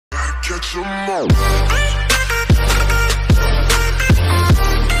catch 'em all.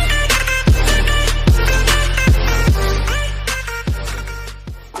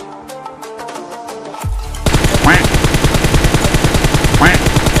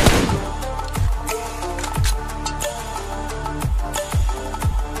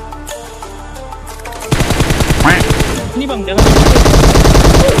 Ini bang, jangan di situ.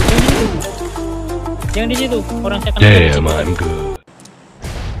 Jangan di situ. Orang saya akan di situ.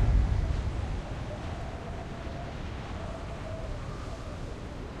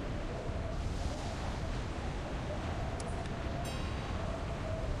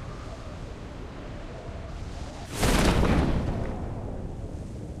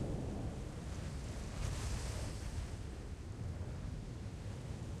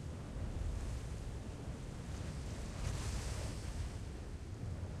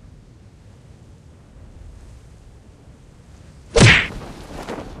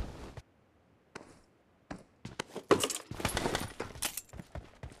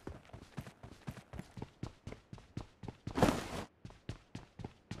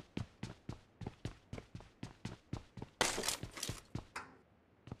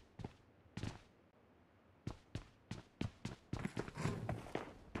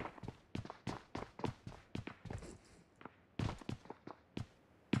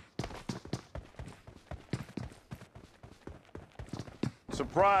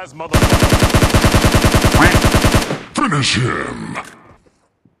 Surprise, motherfucker! Finish him!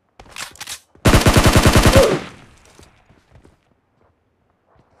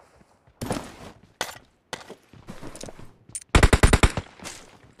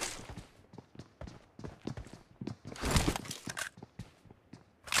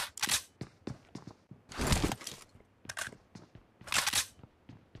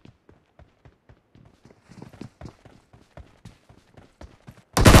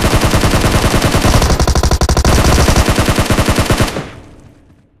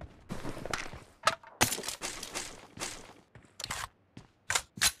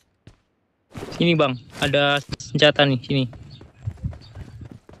 Sini bang, ada senjata nih, sini.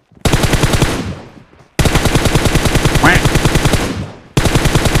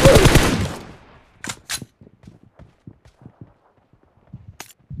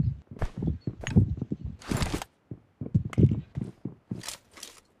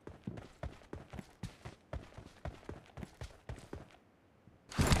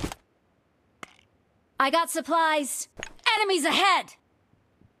 I got supplies. Enemies ahead!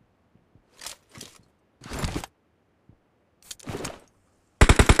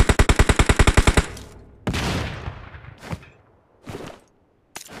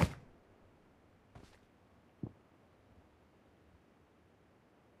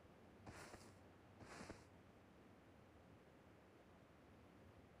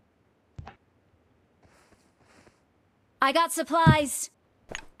 I got supplies.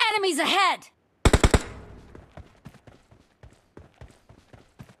 Enemies ahead!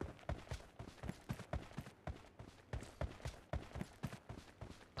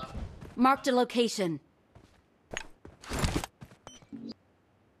 Marked a location.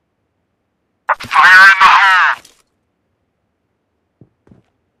 Fire in the hole!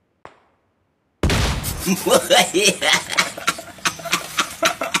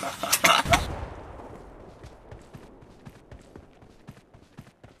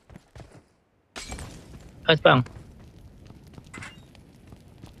 Pas bang.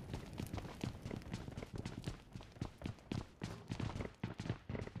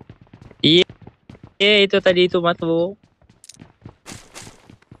 Iya, itu tadi itu matu.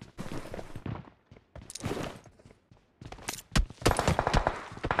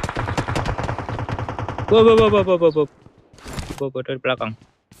 Wow, dari belakang.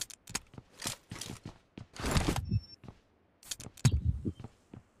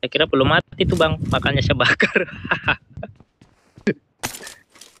 Saya kira belum mati tuh bang, makanya saya bakar.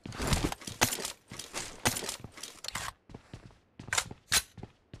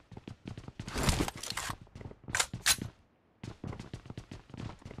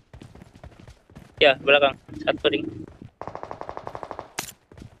 Ya, belakang. Satu ring.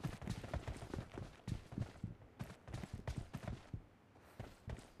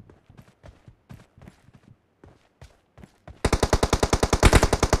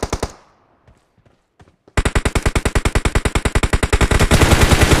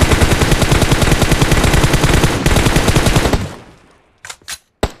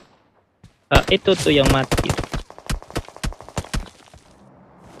 Itu tuh yang mati.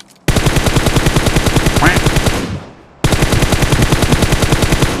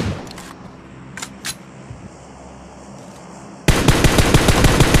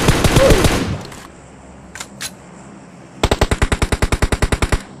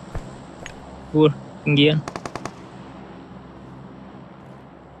 Tinggian.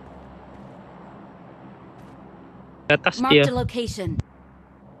 Di atas dia. Marked a location.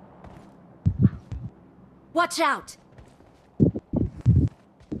 Watch out!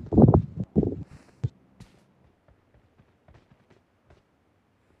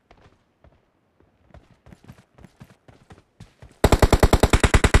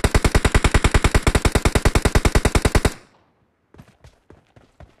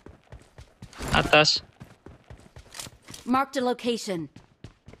 Atas. Marked a location.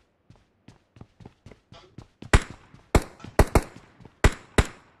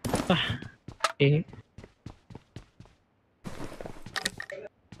 Eh.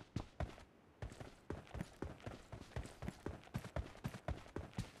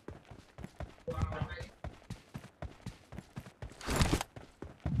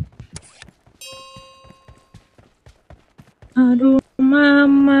 Aduh,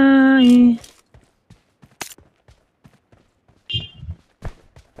 mama.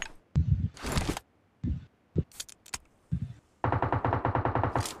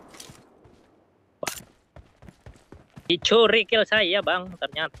 Dicuri kill saya, Bang,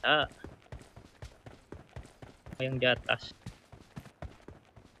 ternyata. Yang di atas.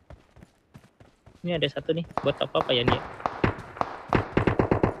 Ini ada satu nih, buat apa ya nih?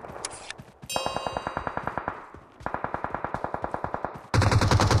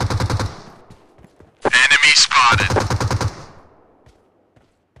 Enemy spotted.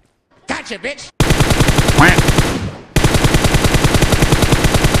 Gotcha, bitch!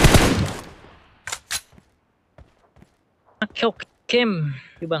 Oke, Kim,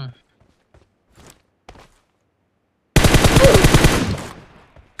 Bang.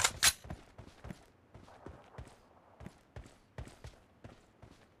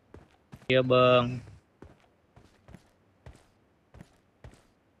 Iya, Bang.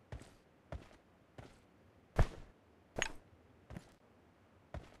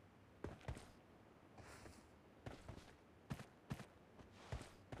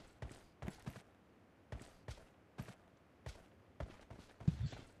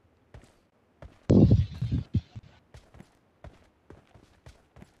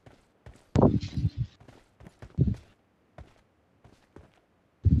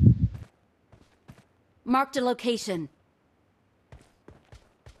 Marked a location.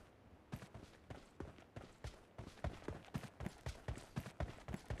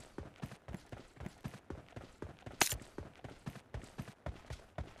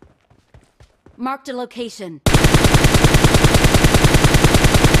 Marked a location.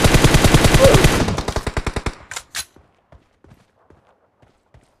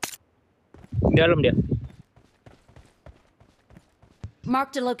 Di dalam dia.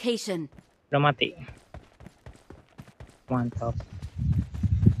 Marked a location. Udah mati. Mantap.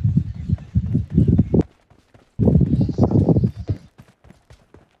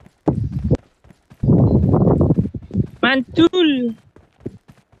 Mantul.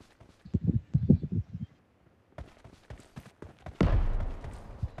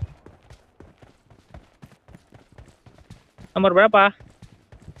 Nomor berapa?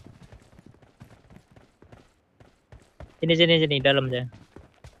 Sini dalam ya.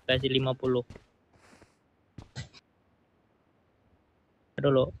 Kasih 50.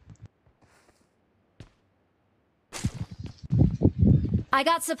 Dulu. I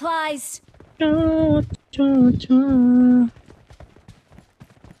got supplies.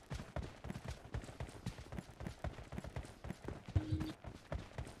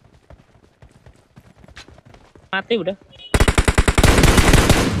 Mati udah.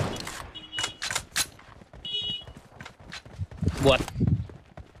 Buat.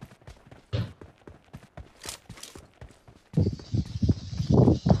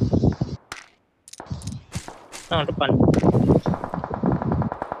 Nah, depan.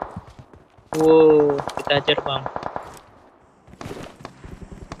 Wow, kita ajar, Bang.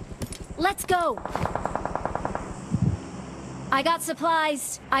 Let's go. I got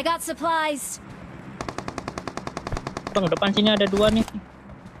supplies. I got supplies. Bang, depan sini ada 2 nih.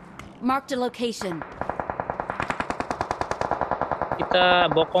 Marked a location. Kita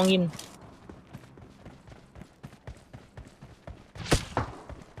bokongin.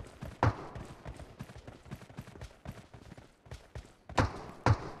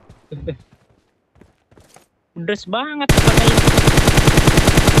 Pedes banget katanya.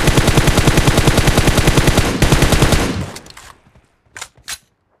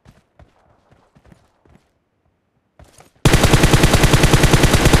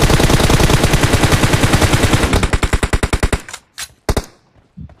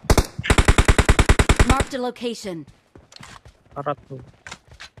 Marked a location. Parah tuh.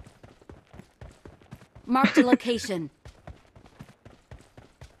 Marked a location.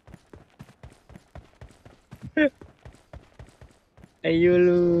 Ayo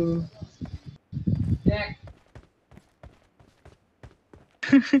lu.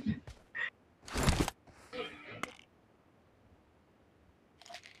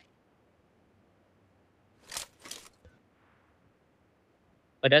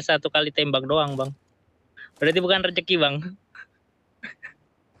 Pada satu kali tembak doang, Bang. Berarti bukan rezeki, Bang.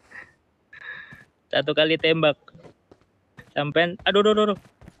 Satu kali tembak. Sampai aduh, aduh, aduh.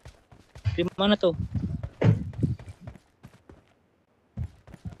 Di mana tuh?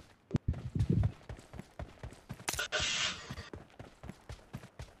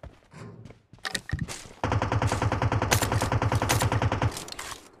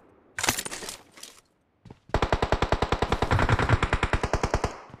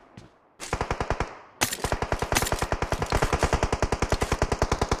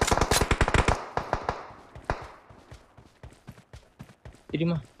 Di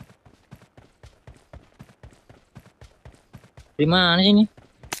mana? Di mana sih ini?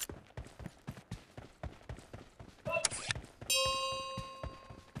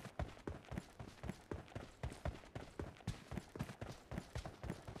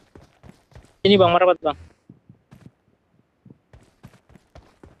 Ini Bang, merapat Bang.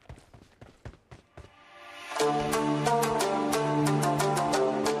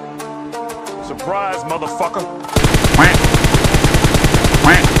 Surprise, motherfucker.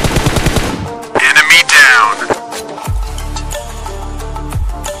 Enemy down.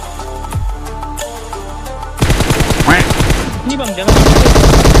 Ini Bang, jangan di situ.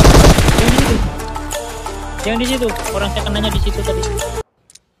 Jangan di situ. Jangan di situ. Orang saya kenanya di situ tadi.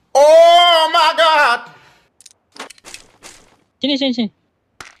 Oh my god. Sini, sini, sini.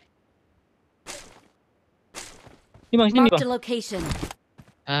 Ini Bang, sini Marked a Bang. location.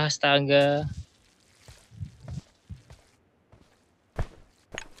 Astaga.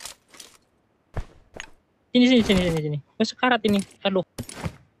 Sini, sini, sini, sini, sini. Oh, sekarat ini. Aduh.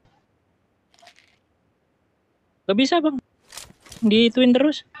 Gak bisa Bang. Dituin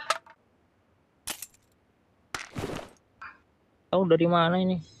terus. Tahu dari mana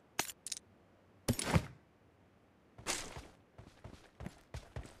ini?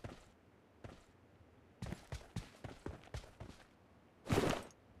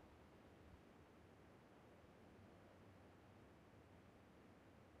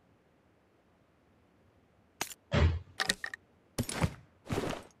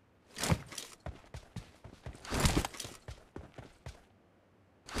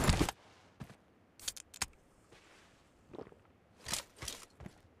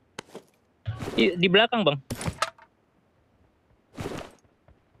 Di belakang Bang.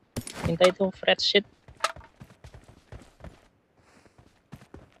 Minta itu Fred sheet.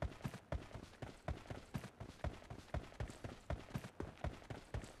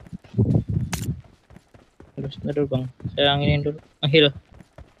 Terus dulu Bang. Saya anginin dulu. Heal.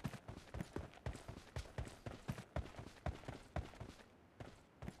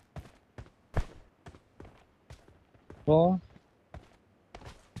 Oh.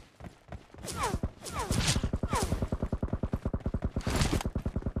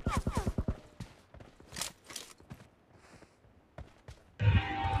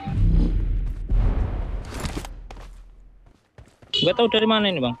 Gak tahu dari mana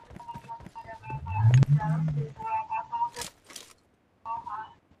ini Bang.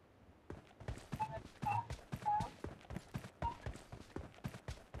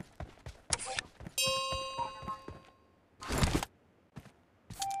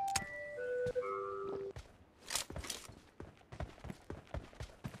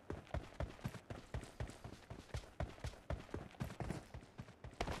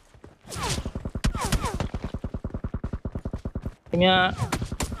 Punya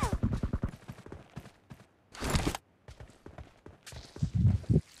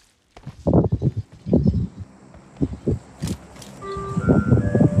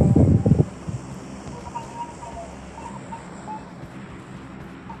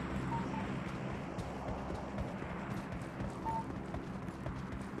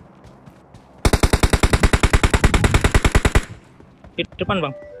di depan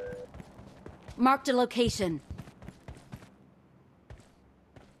Bang. Marked a location.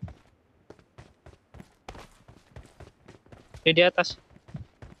 Di atas.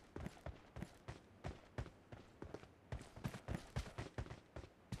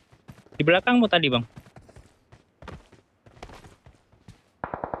 Di belakangmu tadi Bang.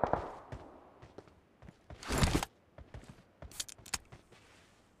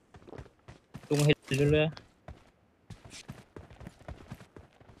 Tunggu hit dulu ya.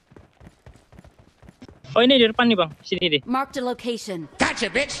 Oh ini di depan nih bang, sini deh. Marked a location.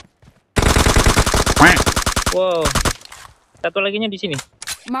 Gotcha, bitch. Wow, satu laginya di sini.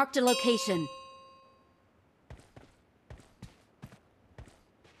 Marked a location.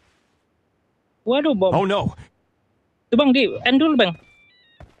 Waduh bom. Oh no. Tuh bang di end dulu bang.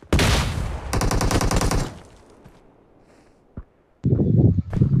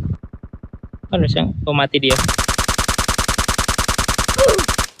 Harusnya mati dia.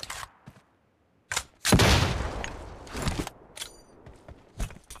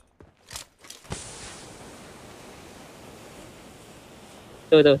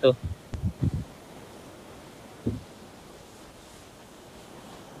 Tuh.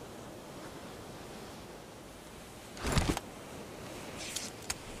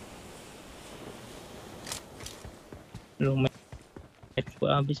 Belum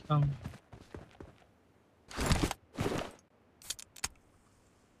gua habis bang.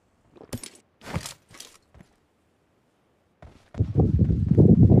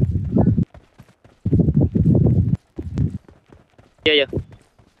 Iya.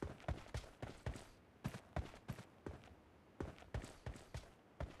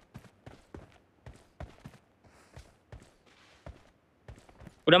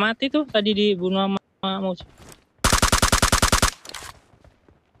 Udah mati tuh tadi dibunuh sama musuh.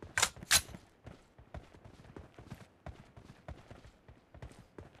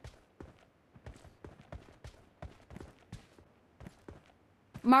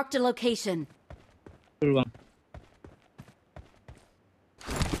 Marked a location. Dulu bang.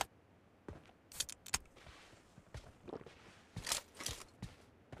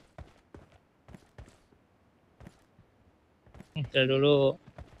 Install dulu.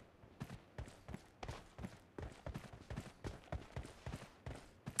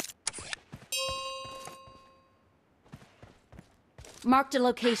 Marked a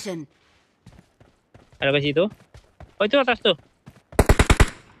location. Ada ke situ? Oh itu atas tuh.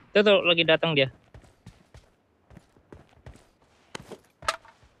 Tuh lagi datang dia.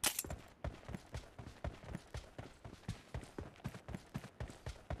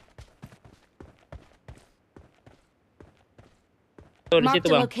 Tuh di Marked situ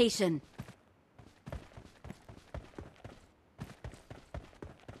a bang. location.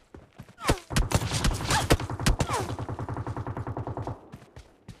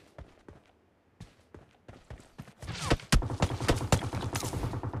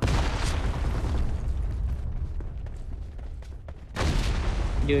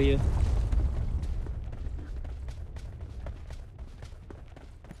 Yo.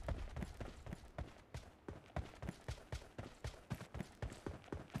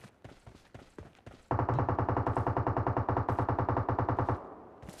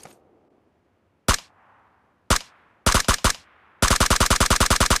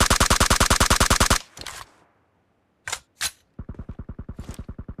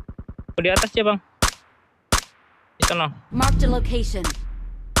 Oh, di atas ya bang. Di sana. Marked a location.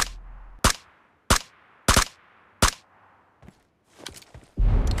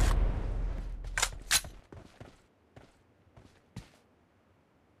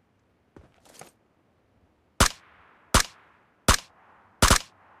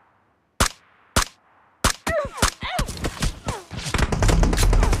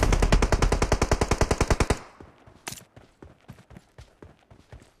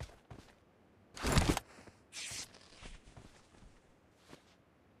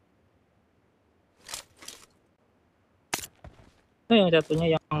 Itu yang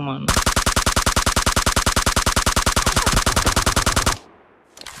satunya yang mana?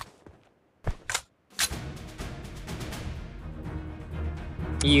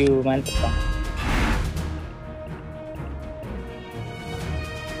 Mantep bang.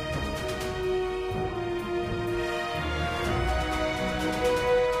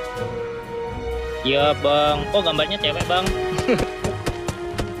 Iya bang, kok gambarnya cewek bang?